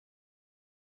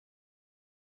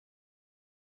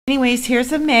Anyways,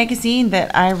 here's a magazine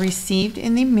that I received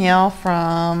in the mail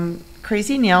from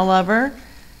Crazy Nail Lover.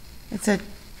 It's a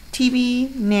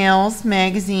TV Nails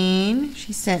magazine.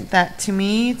 She sent that to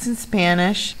me. It's in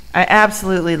Spanish. I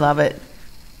absolutely love it.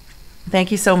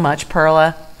 Thank you so much,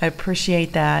 Perla. I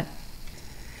appreciate that.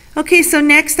 Okay, so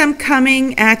next I'm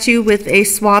coming at you with a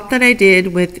swap that I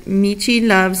did with Michi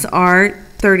Loves Art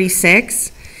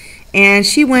 36. And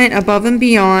she went above and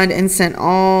beyond and sent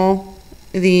all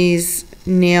these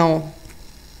nail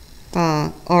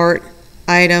art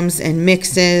items and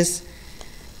mixes.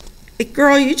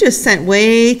 Girl, you just sent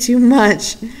way too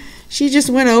much. She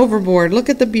just went overboard. Look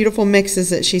at the beautiful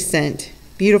mixes that she sent.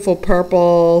 Beautiful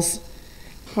purples,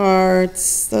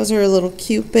 hearts. Those are little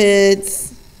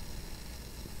cupids.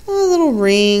 Little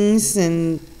rings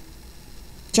and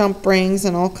jump rings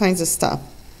and all kinds of stuff.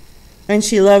 And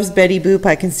she loves Betty Boop.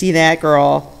 I can see that,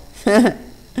 girl. But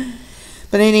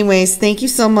anyways, thank you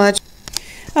so much.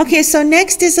 Okay, so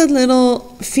next is a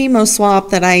little Fimo swap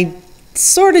that I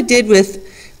sort of did with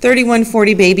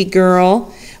 3140 Baby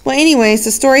Girl. Well, anyways,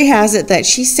 the story has it that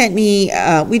she sent me,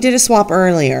 we did a swap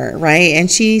earlier, right? And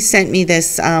she sent me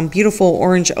this beautiful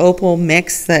orange opal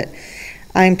mix that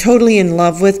I'm totally in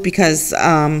love with because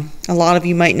a lot of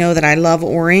you might know that I love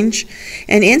orange.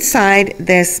 And inside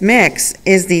this mix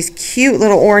is these cute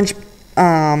little orange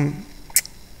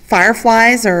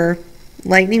fireflies or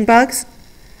lightning bugs,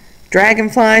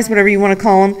 dragonflies, whatever you want to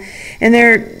call them. And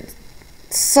they're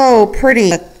so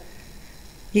pretty.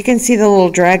 You can see the little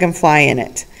dragonfly in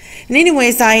it. And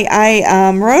anyways,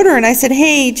 I wrote her and I said,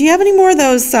 hey, do you have any more of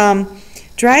those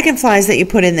dragonflies that you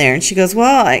put in there? And she goes,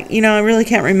 well, I really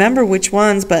can't remember which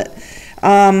ones, but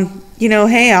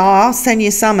hey, I'll send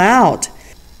you some out.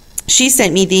 She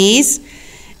sent me these,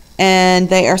 and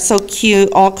they are so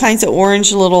cute, all kinds of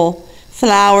orange little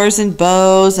flowers and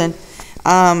bows. And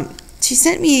she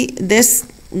sent me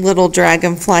this little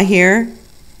dragonfly here.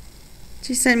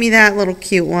 She sent me that little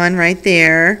cute one right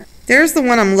there. There's the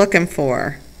one I'm looking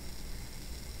for.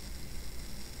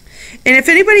 And if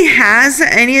anybody has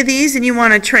any of these and you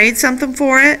want to trade something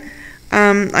for it,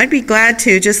 I'd be glad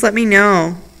to. Just let me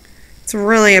know. It's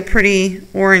really a pretty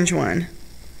orange one.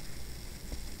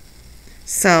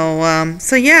 So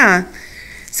yeah.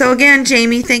 So again,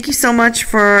 Jamie, thank you so much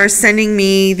for sending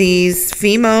me these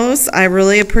Fimos. I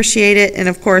really appreciate it. And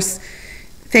of course,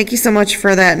 thank you so much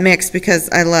for that mix because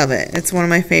I love it. It's one of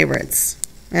my favorites.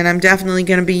 And I'm definitely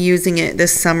going to be using it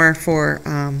this summer for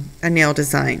a nail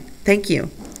design. Thank you.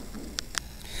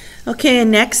 Okay, and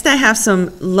next I have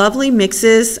some lovely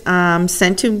mixes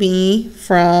sent to me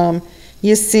from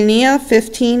Yesenia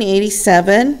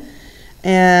 1587.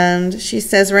 And she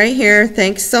says right here,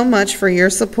 thanks so much for your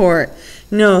support.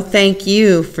 No, thank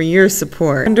you for your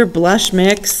support. Lavender blush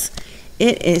mix.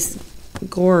 It is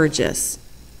gorgeous.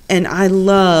 And I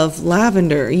love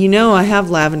lavender. You know, I have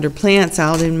lavender plants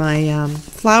out in my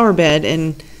flower bed,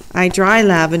 and I dry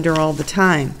lavender all the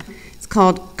time. It's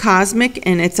called Cosmic,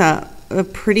 and it's a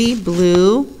pretty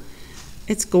blue.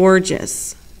 It's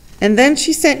gorgeous. And then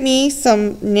she sent me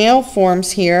some nail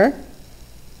forms here.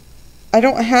 I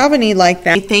don't have any like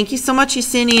that. Thank you so much,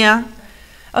 Yesenia.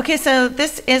 Okay, so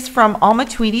this is from Alma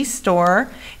Tweedy's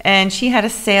store, and she had a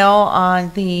sale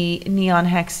on the neon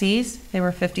hexes. They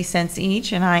were 50 cents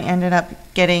each, and I ended up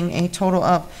getting a total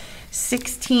of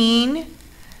 16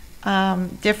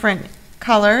 different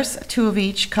colors, 2 of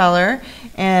each color,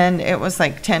 and it was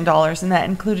like $10, and that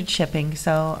included shipping.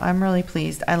 So I'm really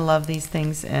pleased. I love these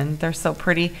things, and they're so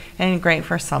pretty and great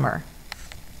for summer.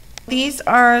 These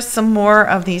are some more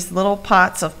of these little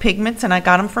pots of pigments, and I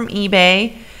got them from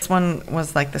eBay. This one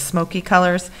was like the smoky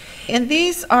colors. And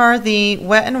these are the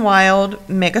Wet n Wild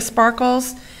Mega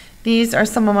Sparkles. These are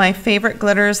some of my favorite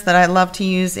glitters that I love to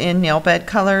use in nail bed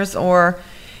colors or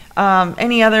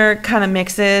any other kind of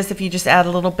mixes. If you just add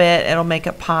a little bit, it'll make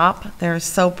it pop. They're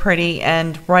so pretty,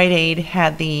 and Rite Aid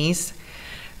had these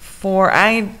for,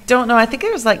 I don't know, I think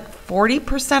it was like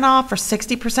 40% off or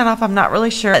 60% off. I'm not really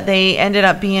sure. They ended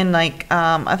up being like,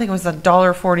 I think it was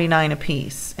 $1.49 a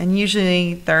piece. And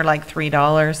usually they're like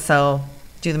 $3, so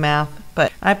do the math.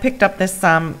 But I picked up this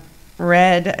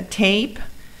red tape.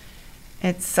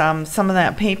 It's some of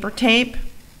that paper tape,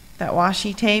 that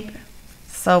washi tape.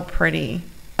 So pretty.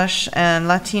 And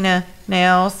Latina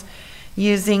nails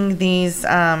using these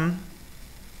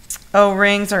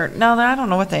O-rings, or no, I don't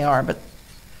know what they are, but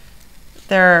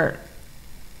they're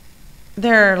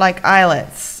like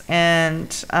eyelets,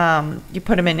 and you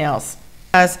put them in nails.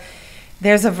 As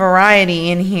there's a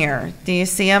variety in here. Do you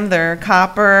see them? They're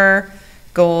copper,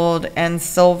 gold, and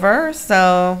silver.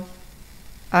 So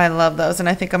I love those, and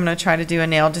I think I'm going to try to do a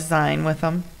nail design with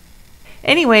them.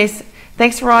 Anyways,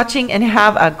 Thanks for watching and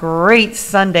have a great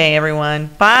Sunday, everyone.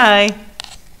 Bye.